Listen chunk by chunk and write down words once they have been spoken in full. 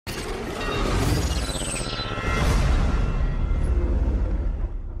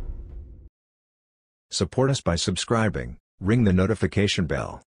Support us by subscribing, ring the notification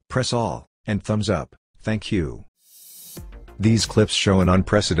bell, press all, and thumbs up, thank you. These clips show an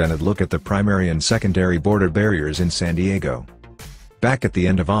unprecedented look at the primary and secondary border barriers in San Diego. Back at the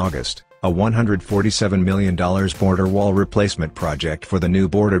end of August, a $147 million border wall replacement project for the new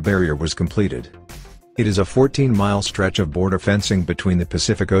border barrier was completed. It is a 14-mile stretch of border fencing between the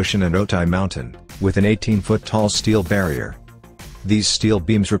Pacific Ocean and Otay Mountain, with an 18-foot tall steel barrier. These steel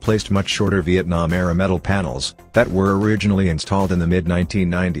beams replaced much shorter Vietnam-era metal panels that were originally installed in the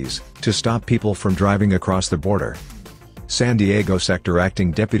mid-1990s to stop people from driving across the border. San Diego Sector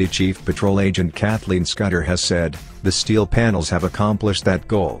Acting Deputy Chief Patrol Agent Kathleen Scudder has said, "The steel panels have accomplished that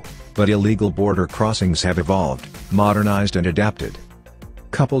goal, but illegal border crossings have evolved, modernized and adapted."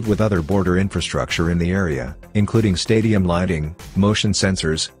 Coupled with other border infrastructure in the area, including stadium lighting, motion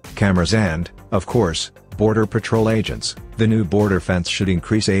sensors, cameras and, of course, Border Patrol agents, the new border fence should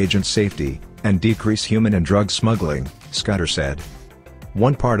increase agent safety and decrease human and drug smuggling, Scudder said.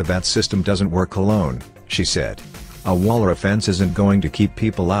 "One part of that system doesn't work alone," she said. "A wall or a fence isn't going to keep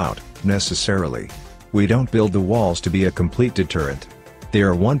people out, necessarily. We don't build the walls to be a complete deterrent. They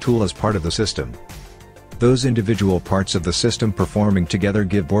are one tool as part of the system. Those individual parts of the system performing together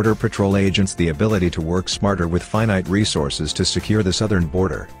give Border Patrol agents the ability to work smarter with finite resources to secure the southern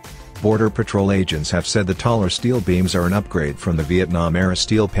border." Border Patrol agents have said the taller steel beams are an upgrade from the Vietnam-era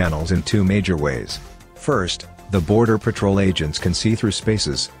steel panels in two major ways. First, the Border Patrol agents can see through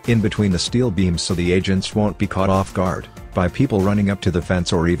spaces in between the steel beams, so the agents won't be caught off guard by people running up to the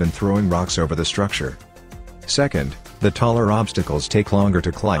fence or even throwing rocks over the structure. Second, the taller obstacles take longer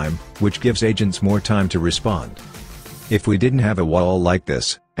to climb, which gives agents more time to respond. "If we didn't have a wall like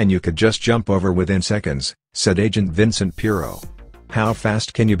this, and you could just jump over within seconds," said Agent Vincent Piro. "How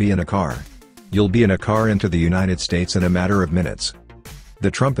fast can you be in a car? You'll be in a car into the United States in a matter of minutes."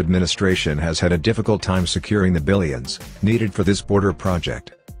 The Trump administration has had a difficult time securing the billions needed for this border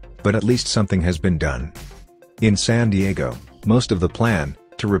project. But at least something has been done. In San Diego, most of the plan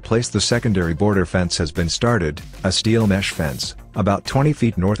to replace the secondary border fence has been started, a steel mesh fence, about 20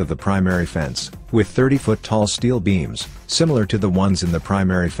 feet north of the primary fence, with 30-foot tall steel beams, similar to the ones in the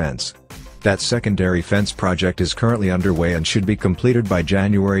primary fence. That secondary fence project is currently underway and should be completed by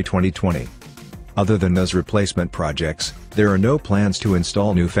January 2020. Other than those replacement projects, there are no plans to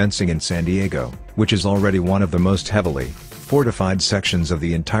install new fencing in San Diego, which is already one of the most heavily fortified sections of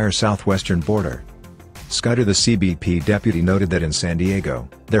the entire southwestern border. Scudder, the CBP deputy, noted that in San Diego,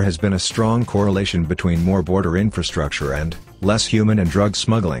 there has been a strong correlation between more border infrastructure and less human and drug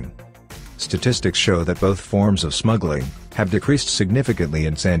smuggling. Statistics show that both forms of smuggling have decreased significantly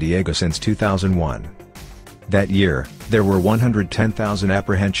in San Diego since 2001. That year, there were 110,000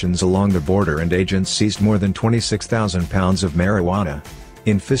 apprehensions along the border and agents seized more than 26,000 pounds of marijuana.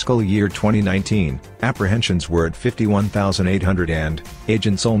 In fiscal year 2019, apprehensions were at 51,800 and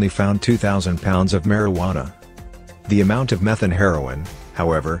agents only found 2,000 pounds of marijuana. The amount of meth and heroin,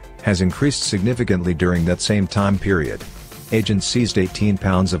 however, has increased significantly during that same time period. Agents seized 18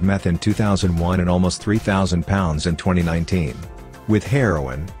 pounds of meth in 2001 and almost 3,000 pounds in 2019. With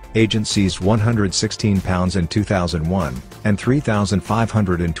heroin, agents seized 116 pounds in 2001, and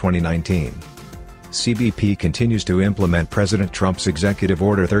 3,500 in 2019. CBP continues to implement President Trump's Executive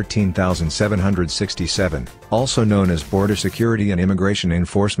Order 13,767, also known as Border Security and Immigration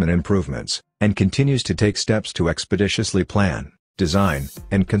Enforcement Improvements, and continues to take steps to expeditiously plan, design,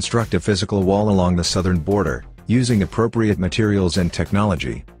 and construct a physical wall along the southern border, using appropriate materials and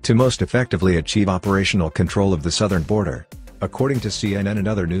technology, to most effectively achieve operational control of the southern border. According to CNN and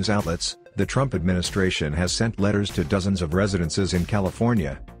other news outlets, the Trump administration has sent letters to dozens of residences in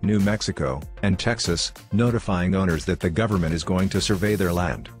California, New Mexico, and Texas, notifying owners that the government is going to survey their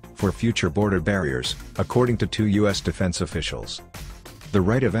land for future border barriers, according to two U.S. defense officials. The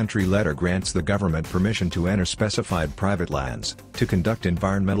right of entry letter grants the government permission to enter specified private lands, to conduct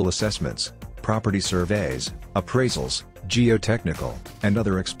environmental assessments, property surveys, appraisals, geotechnical, and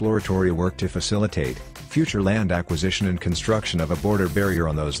other exploratory work to facilitate future land acquisition and construction of a border barrier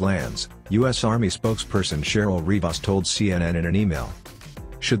on those lands, U.S. Army spokesperson Cheryl Rivas told CNN in an email.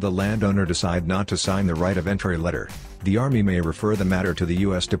 Should the landowner decide not to sign the right of entry letter, the Army may refer the matter to the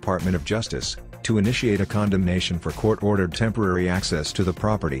U.S. Department of Justice to initiate a condemnation for court-ordered temporary access to the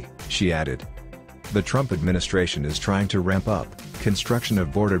property, she added. The Trump administration is trying to ramp up construction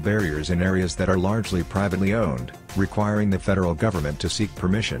of border barriers in areas that are largely privately owned, requiring the federal government to seek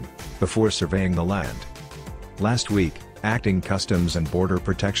permission before surveying the land. Last week, Acting Customs and Border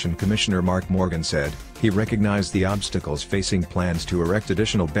Protection Commissioner Mark Morgan said he recognized the obstacles facing plans to erect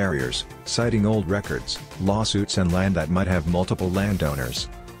additional barriers, citing old records, lawsuits and land that might have multiple landowners.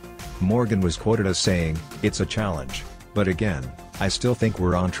 Morgan was quoted as saying, "It's a challenge. But again, I still think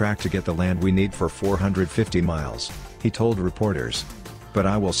we're on track to get the land we need for 450 miles, he told reporters. But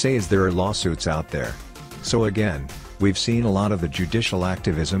I will say is there are lawsuits out there. So again, we've seen a lot of the judicial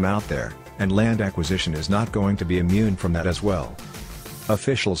activism out there, and land acquisition is not going to be immune from that as well."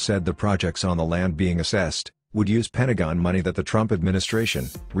 Officials said the projects on the land being assessed would use Pentagon money that the Trump administration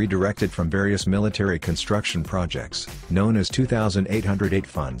redirected from various military construction projects, known as 2808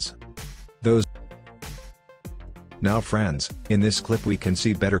 funds. Now friends, in this clip we can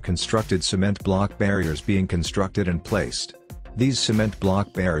see better constructed cement block barriers being constructed and placed. These cement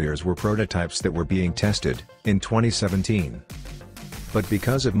block barriers were prototypes that were being tested in 2017. But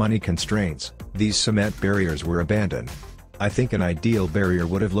because of money constraints, these cement barriers were abandoned. I think an ideal barrier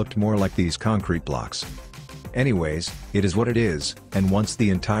would have looked more like these concrete blocks. Anyways, it is what it is, and once the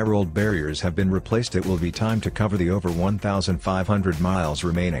entire old barriers have been replaced it will be time to cover the over 1,500 miles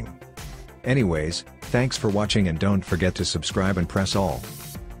remaining. Anyways, thanks for watching and don't forget to subscribe and press all.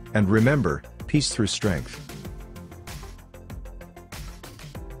 And remember, peace through strength.